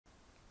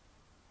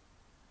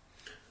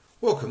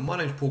Welcome, my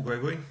name is Paul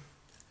Gregory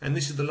and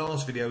this is the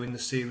last video in the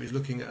series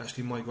looking at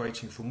actually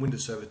migrating from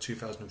Windows Server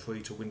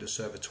 2003 to Windows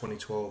Server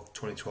 2012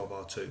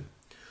 R2.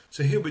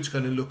 So here we're just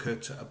going to look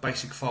at a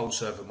basic file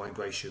server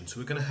migration. So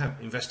we're going to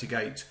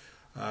investigate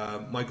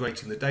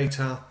migrating the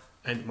data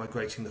and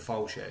migrating the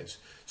file shares.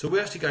 So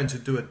we're actually going to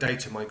do a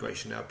data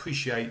migration. Now I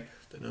appreciate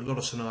that in a lot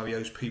of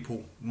scenarios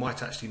people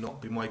might actually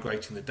not be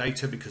migrating the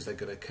data because they're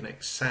going to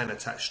connect SAN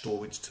attached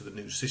storage to the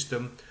new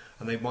system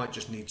and they might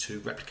just need to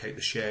replicate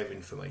the share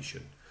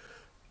information.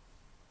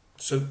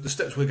 So the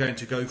steps we're going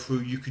to go through,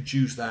 you could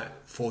use that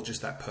for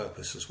just that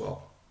purpose as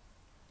well.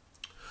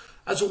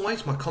 As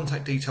always, my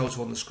contact details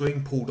are on the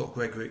screen,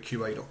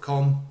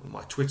 paul.gregory@qa.com,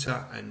 my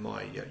Twitter and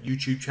my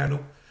YouTube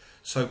channel.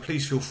 So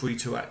please feel free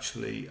to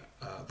actually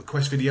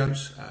request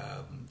videos,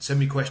 send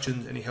me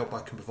questions, any help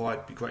I can provide,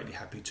 I'd be greatly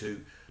happy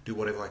to do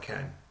whatever I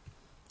can.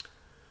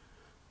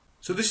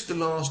 So this is the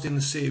last in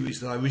the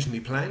series that I originally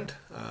planned,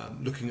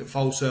 looking at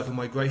file server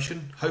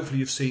migration. Hopefully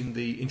you've seen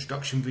the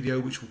introduction video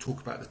which will talk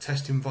about the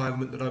test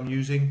environment that I'm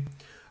using,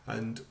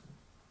 and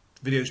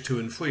videos 2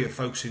 and 3 are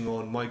focusing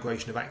on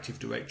migration of Active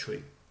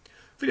Directory.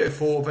 Video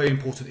 4, very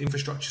important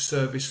infrastructure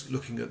service,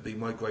 looking at the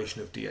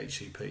migration of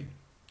DHCP.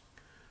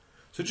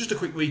 So just a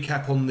quick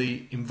recap on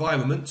the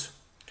environment.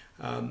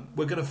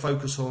 We're going to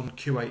focus on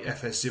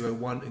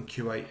QAFS01 and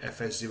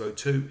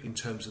QAFS02 in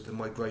terms of the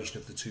migration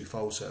of the two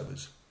file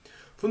servers.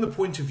 From the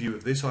point of view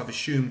of this, I've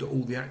assumed that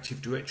all the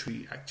Active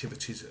Directory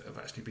activities have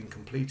actually been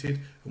completed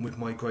and we've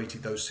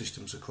migrated those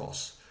systems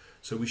across.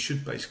 So we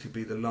should basically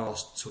be the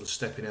last sort of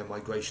step in our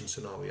migration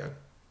scenario.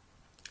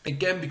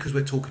 Again, because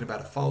we're talking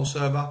about a file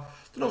server,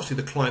 then obviously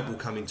the client will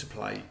come into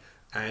play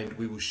and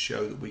we will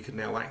show that we can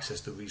now access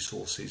the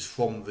resources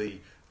from the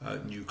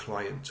new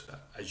client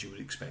as you would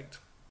expect.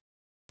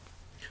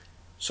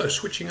 So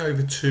switching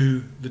over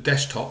to the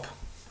desktop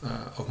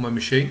of my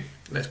machine,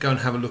 let's go and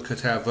have a look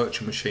at our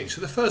virtual machine.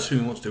 So the first thing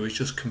we want to do is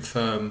just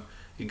confirm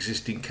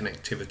existing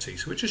connectivity.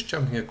 So we're just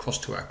jumping across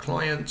to our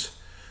client.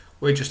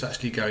 We're just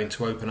actually going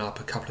to open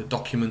up a couple of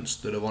documents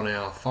that are on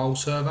our file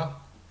server.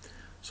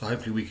 So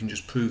hopefully we can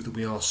just prove that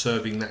we are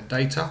serving that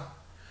data.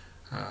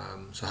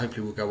 So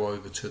hopefully we'll go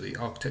over to the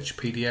architecture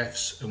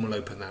PDFs and we'll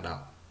open that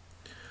up.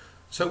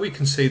 So we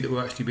can see that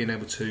we're actually being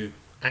able to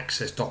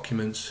access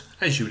documents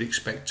as you would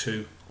expect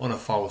to on a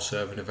file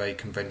server in a very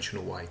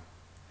conventional way.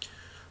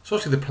 So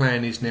obviously the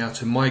plan is now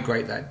to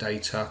migrate that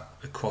data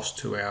across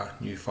to our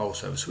new file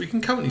server. So we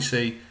can currently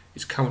see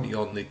it's currently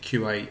on the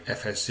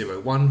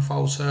QAFS01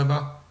 file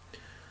server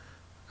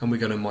and we're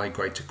going to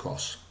migrate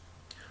across.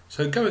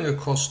 So going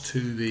across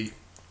to the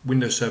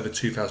Windows Server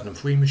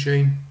 2003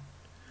 machine,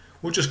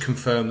 we'll just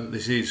confirm that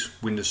this is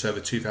Windows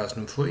Server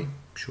 2003. I'm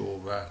sure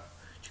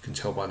you can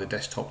tell by the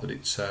desktop that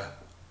it's a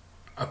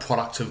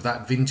product of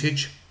that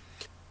vintage.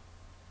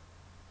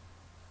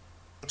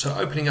 So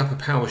opening up a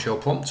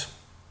PowerShell prompt,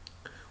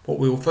 what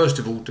we'll first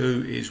of all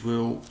do is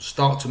we'll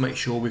start to make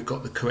sure we've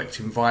got the correct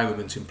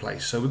environment in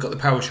place. So we've got the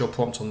PowerShell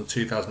prompt on the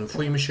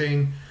 2003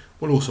 machine.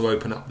 We'll also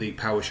open up the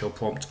PowerShell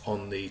prompt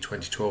on the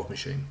 2012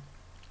 machine.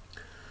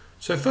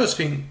 So first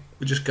thing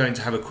we're just going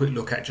to have a quick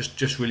look at,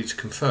 just really to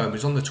confirm,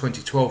 is on the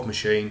 2012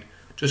 machine,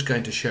 just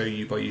going to show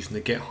you by using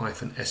the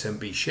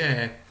get-smb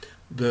share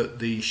that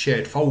the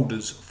shared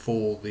folders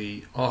for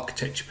the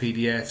architecture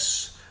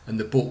PDFs and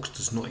the books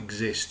does not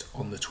exist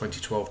on the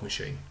 2012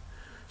 machine.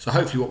 So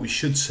hopefully what we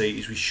should see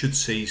is we should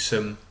see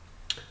some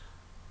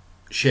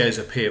shares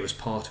appear as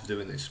part of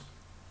doing this.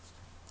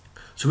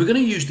 So we're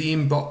going to use the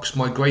inbox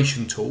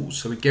migration tools.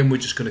 So again, we're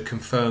just going to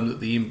confirm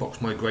that the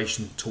inbox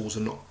migration tools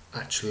are not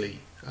actually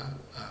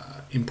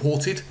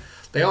imported.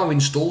 They are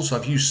installed, so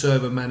I've used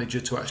Server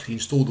Manager to actually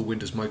install the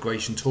Windows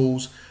migration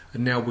tools,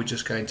 and now we're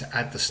just going to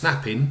add the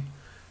snap-in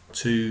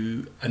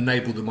to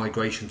enable the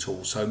migration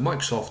tools. So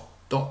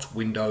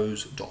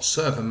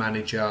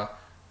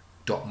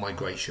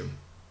Microsoft.windows.servermanager.migration.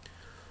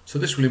 So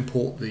this will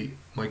import the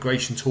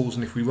migration tools,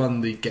 and if we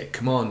run the get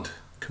command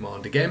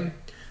again,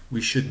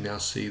 we should now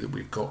see that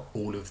we've got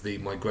all of the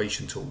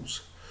migration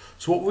tools.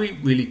 So what we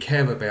really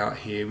care about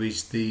here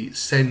is the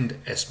send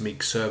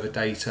SMix server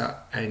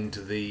data and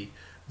the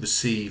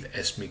receive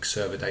SMix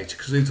server data,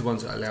 because these are the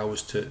ones that allow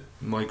us to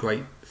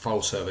migrate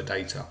file server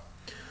data.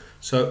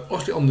 So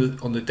obviously on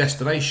the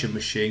destination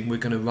machine, we're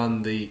going to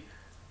run the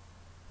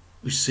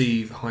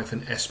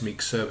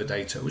receive-SMix server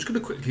data. We're just going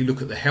to quickly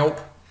look at the help.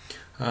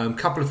 A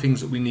couple of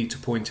things that we need to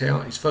point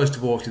out is, first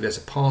of all, there's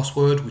a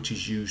password which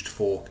is used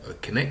for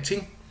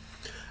connecting,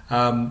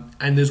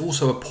 and there's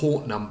also a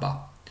port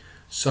number.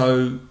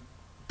 So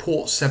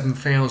port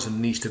 7000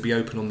 needs to be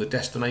open on the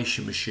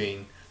destination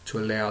machine to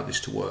allow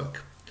this to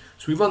work.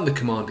 So we run the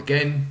command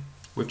again.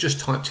 We've just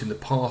typed in the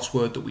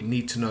password that we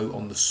need to know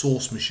on the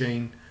source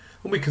machine,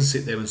 and we can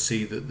sit there and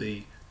see that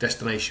the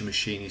destination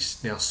machine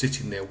is now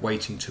sitting there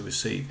waiting to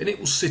receive, and it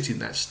will sit in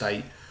that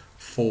state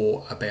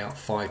for about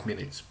 5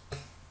 minutes.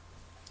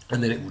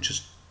 And then it will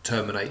just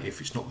terminate if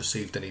it's not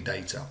received any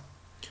data.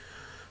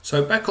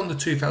 So back on the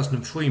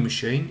 2003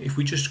 machine, if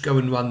we just go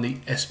and run the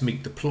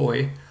SMix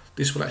deploy,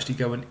 this will actually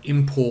go and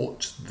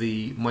import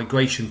the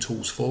migration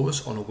tools for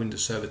us on a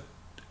Windows Server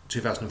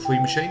 2003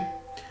 machine.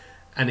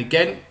 And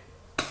again,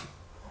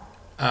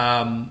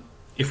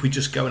 if we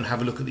just go and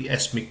have a look at the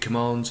SMix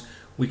commands,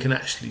 we can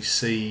actually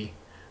see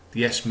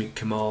the SMix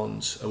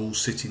commands are all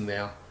sitting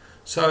there.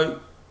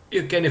 So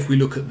again, if we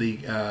look at the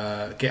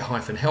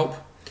get-help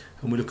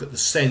and we look at the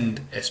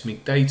send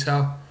SMix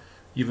data,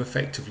 you've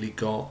effectively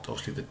got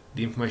obviously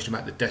the information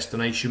about the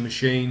destination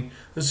machine,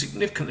 and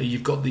significantly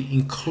you've got the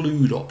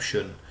include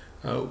option.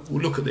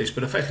 We'll look at this,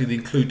 but effectively the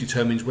include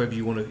determines whether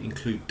you want to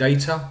include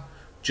data,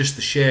 just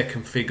the share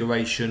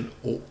configuration,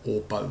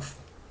 or both.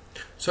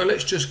 So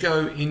let's just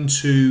go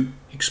into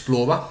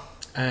Explorer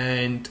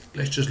and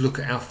let's just look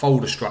at our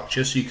folder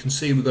structure. So you can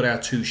see we've got our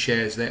two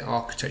shares there,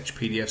 architecture,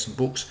 PDFs and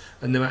books,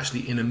 and they're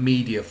actually in a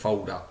media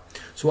folder.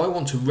 So I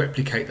want to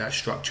replicate that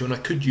structure, and I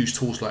could use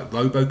tools like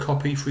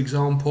Robocopy, for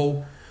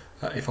example,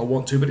 if I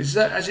want to, but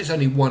as it's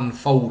only one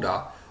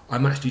folder,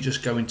 I'm actually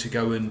just going to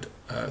go and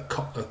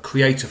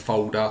create a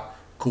folder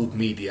called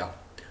media.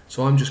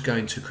 So I'm just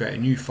going to create a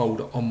new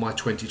folder on my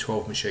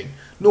 2012 machine.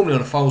 Normally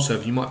on a file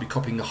server you might be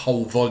copying a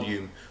whole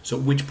volume, so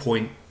at which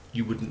point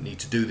you wouldn't need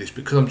to do this.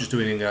 Because I'm just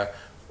doing a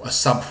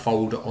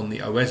subfolder on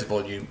the OS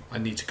volume, I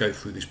need to go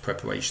through this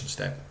preparation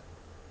step.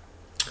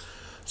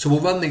 So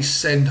we'll run the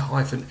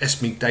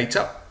send-SMix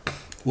data.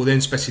 We'll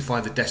then specify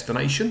the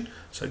destination,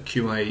 so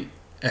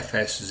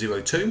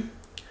QAFS02.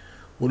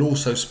 We'll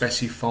also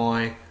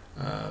specify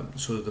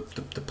sort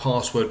of the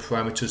password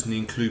parameters and the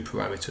include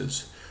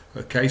parameters.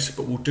 Okay, so,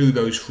 but we'll do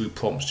those through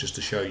prompts just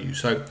to show you.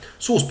 So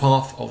source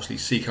path, obviously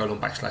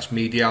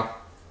C:\media.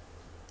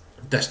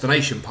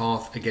 Destination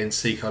path, again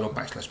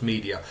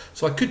C:\media.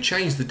 So I could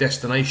change the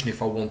destination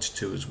if I wanted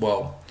to as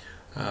well,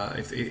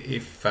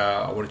 if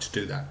I wanted to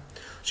do that.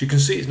 So you can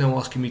see it's now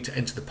asking me to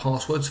enter the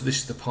password. So this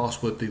is the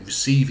password the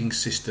receiving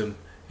system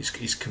is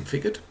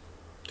configured.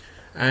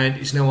 And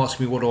it's now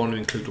asking me what I want to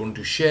include. Do I want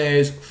to do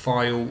shares,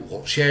 file,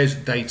 or shares,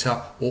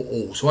 data, or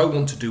all? So I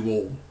want to do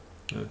all.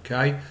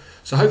 Okay.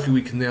 So hopefully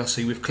we can now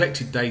see we've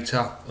collected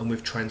data and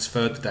we've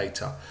transferred the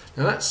data.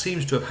 Now that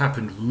seems to have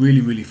happened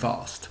really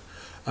fast.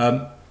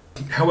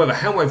 However,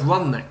 how I've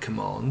run that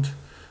command,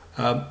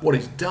 what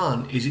it's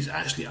done is it's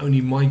actually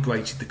only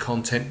migrated the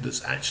content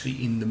that's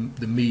actually in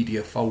the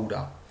media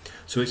folder.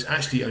 So it's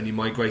actually only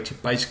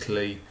migrated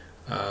basically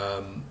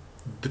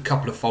the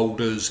couple of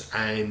folders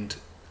and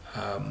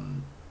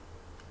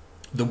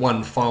the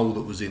one file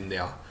that was in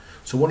there.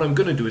 So what I'm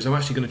going to do is I'm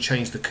actually going to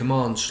change the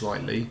command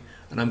slightly,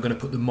 and I'm going to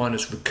put the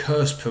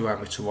 -recurse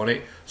parameter on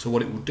it. So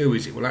what it will do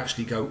is it will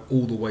actually go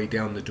all the way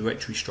down the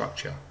directory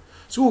structure.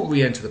 So we'll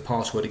re-enter the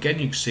password again.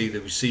 You can see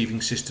the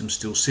receiving system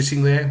still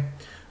sitting there,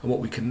 and what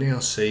we can now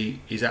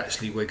see is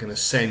actually we're going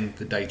to send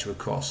the data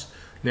across.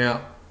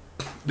 Now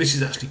this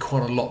is actually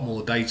quite a lot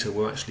more data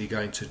we're actually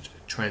going to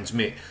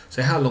transmit.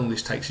 So how long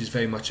this takes is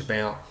very much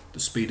about the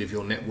speed of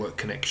your network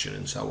connection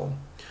and so on.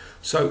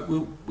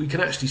 So we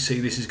can actually see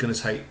this is going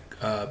to take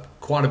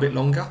quite a bit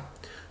longer.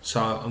 So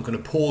I'm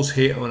going to pause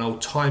here and I'll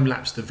time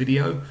lapse the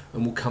video,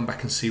 and we'll come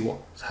back and see what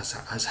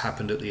has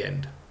happened at the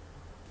end.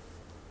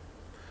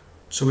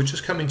 So we're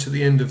just coming to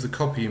the end of the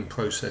copying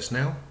process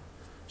now.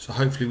 So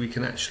hopefully we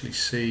can actually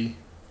see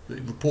that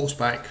it reports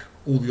back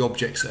all the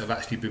objects that have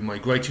actually been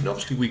migrated.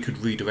 Obviously we could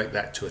redirect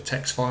that to a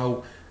text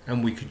file,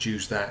 and we could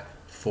use that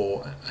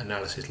for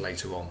analysis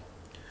later on.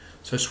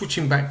 So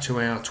switching back to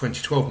our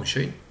 2012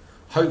 machine,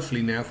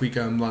 hopefully now if we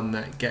go and run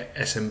that get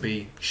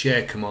SMB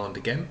share command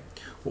again,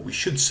 what we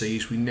should see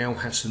is we now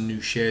have some new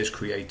shares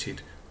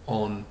created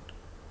on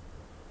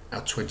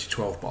our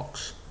 2012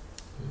 box.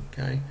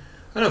 Okay,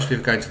 and obviously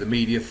if we go into the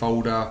media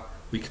folder,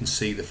 we can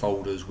see the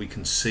folders, we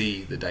can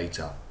see the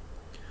data.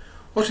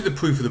 Obviously the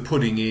proof of the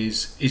pudding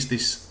is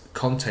this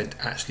content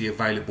actually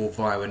available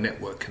via a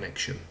network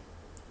connection?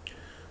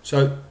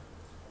 So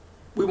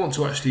we want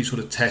to actually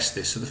sort of test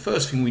this. So the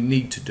first thing we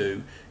need to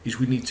do is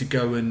we need to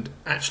go and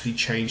actually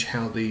change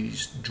how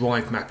these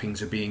drive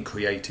mappings are being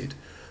created.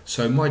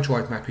 So my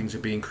drive mappings are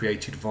being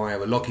created via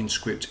a login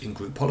script in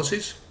group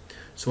policies.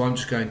 So I'm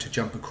just going to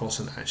jump across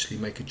and actually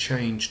make a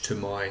change to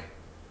my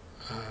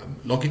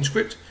login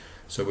script.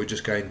 So we're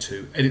just going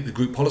to edit the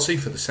group policy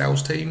for the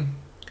sales team.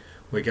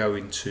 We're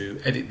going to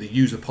edit the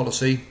user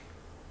policy.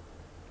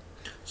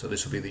 So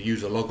this will be the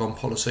user logon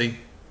policy.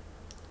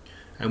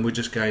 And we're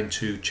just going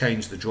to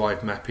change the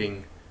drive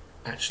mapping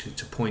actually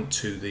to point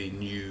to the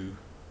new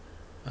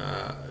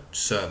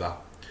server.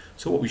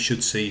 So what we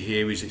should see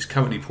here is it's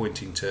currently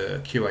pointing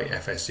to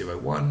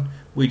QAFS01.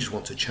 We just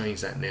want to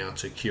change that now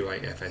to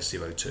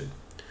QAFS02.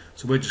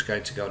 So we're just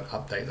going to go and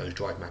update those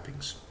drive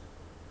mappings.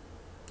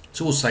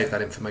 So we'll save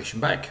that information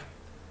back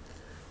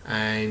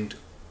and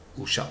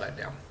we'll shut that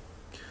down.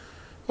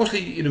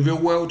 Obviously in the real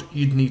world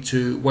you'd need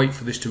to wait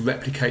for this to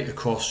replicate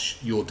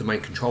across your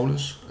domain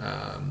controllers.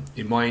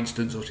 In my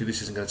instance obviously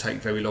this isn't going to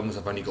take very long as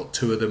I've only got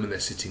two of them and they're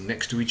sitting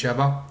next to each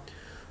other.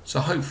 So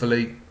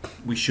hopefully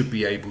we should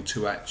be able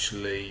to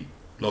actually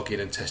log in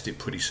and test it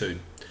pretty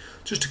soon.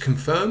 Just to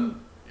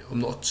confirm, I'm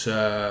not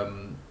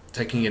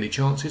taking any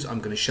chances. I'm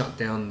going to shut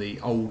down the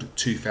old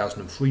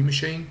 2003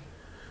 machine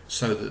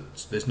so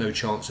that there's no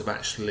chance of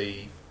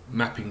actually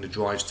mapping the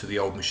drives to the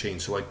old machine,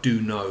 so I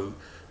do know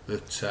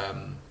that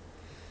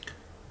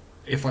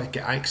if I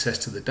get access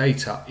to the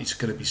data, it's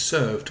going to be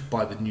served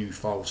by the new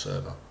file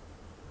server.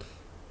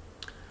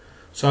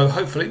 So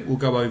hopefully we'll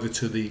go over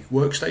to the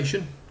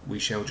workstation. We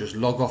shall just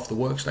log off the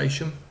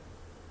workstation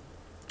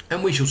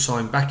and we shall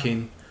sign back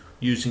in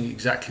using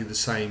exactly the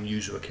same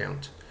user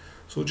account.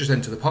 So we'll just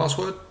enter the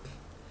password,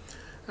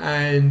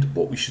 and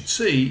what we should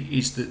see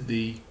is that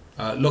the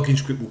login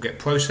script will get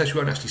processed. We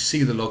won't actually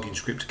see the login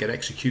script get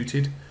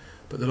executed,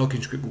 but the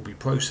login script will be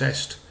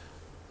processed,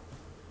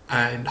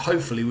 and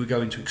hopefully we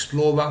go into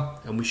Explorer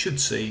and we should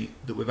see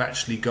that we've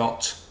actually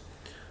got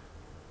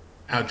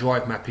our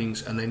drive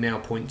mappings, and they now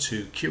point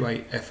to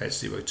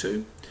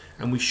Q8FS02,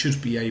 and we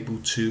should be able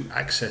to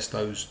access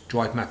those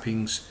drive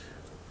mappings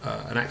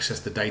and access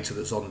the data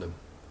that's on them.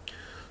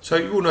 So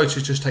you will notice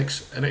it just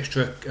takes an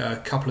extra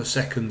couple of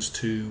seconds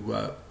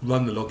to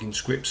run the login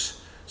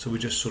scripts, so we're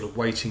just sort of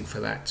waiting for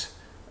that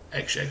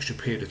extra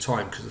period of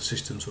time because the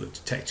system's sort of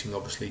detecting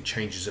obviously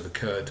changes have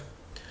occurred.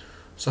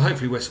 So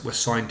hopefully we're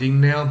signed in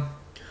now,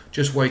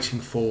 just waiting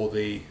for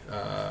the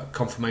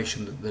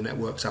confirmation that the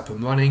network's up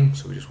and running.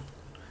 So we just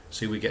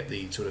see we get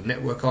the sort of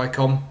network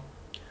icon.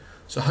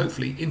 So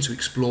hopefully into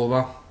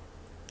Explorer,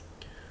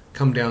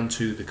 come down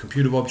to the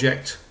computer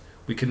object,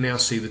 we can now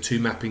see the two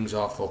mappings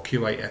are for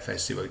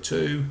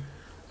Q8FS02,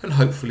 and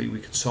hopefully we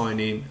can sign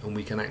in and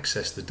we can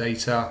access the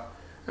data,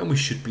 and we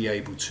should be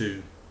able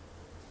to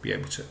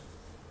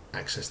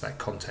access that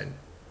content.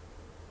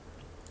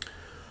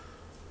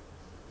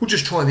 We'll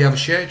just try the other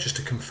share just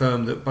to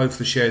confirm that both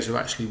the shares are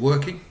actually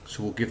working,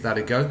 so we'll give that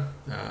a go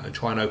and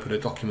try and open a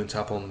document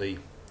up on the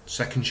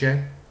second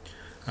share.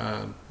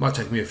 Might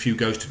take me a few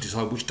goes to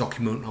decide which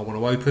document I want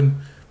to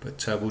open,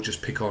 but we'll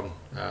just pick on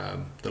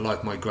the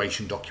live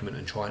migration document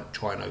and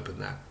try and open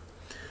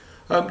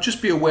that.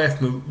 Just be aware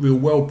from a real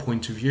world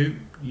point of view,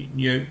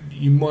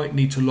 you might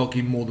need to log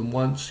in more than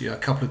once, a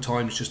couple of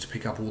times, just to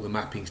pick up all the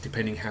mappings,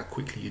 depending how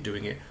quickly you're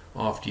doing it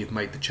after you've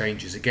made the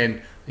changes.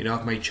 Again,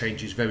 I've made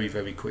changes very,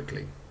 very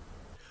quickly.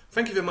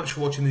 Thank you very much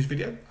for watching this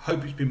video.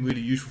 Hope it's been really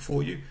useful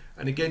for you.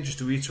 And again, just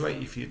to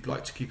reiterate, if you'd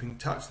like to keep in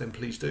touch, then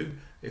please do.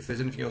 If there's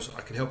anything else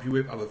I can help you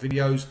with, other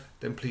videos,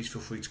 then please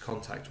feel free to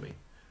contact me.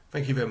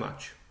 Thank you very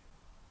much.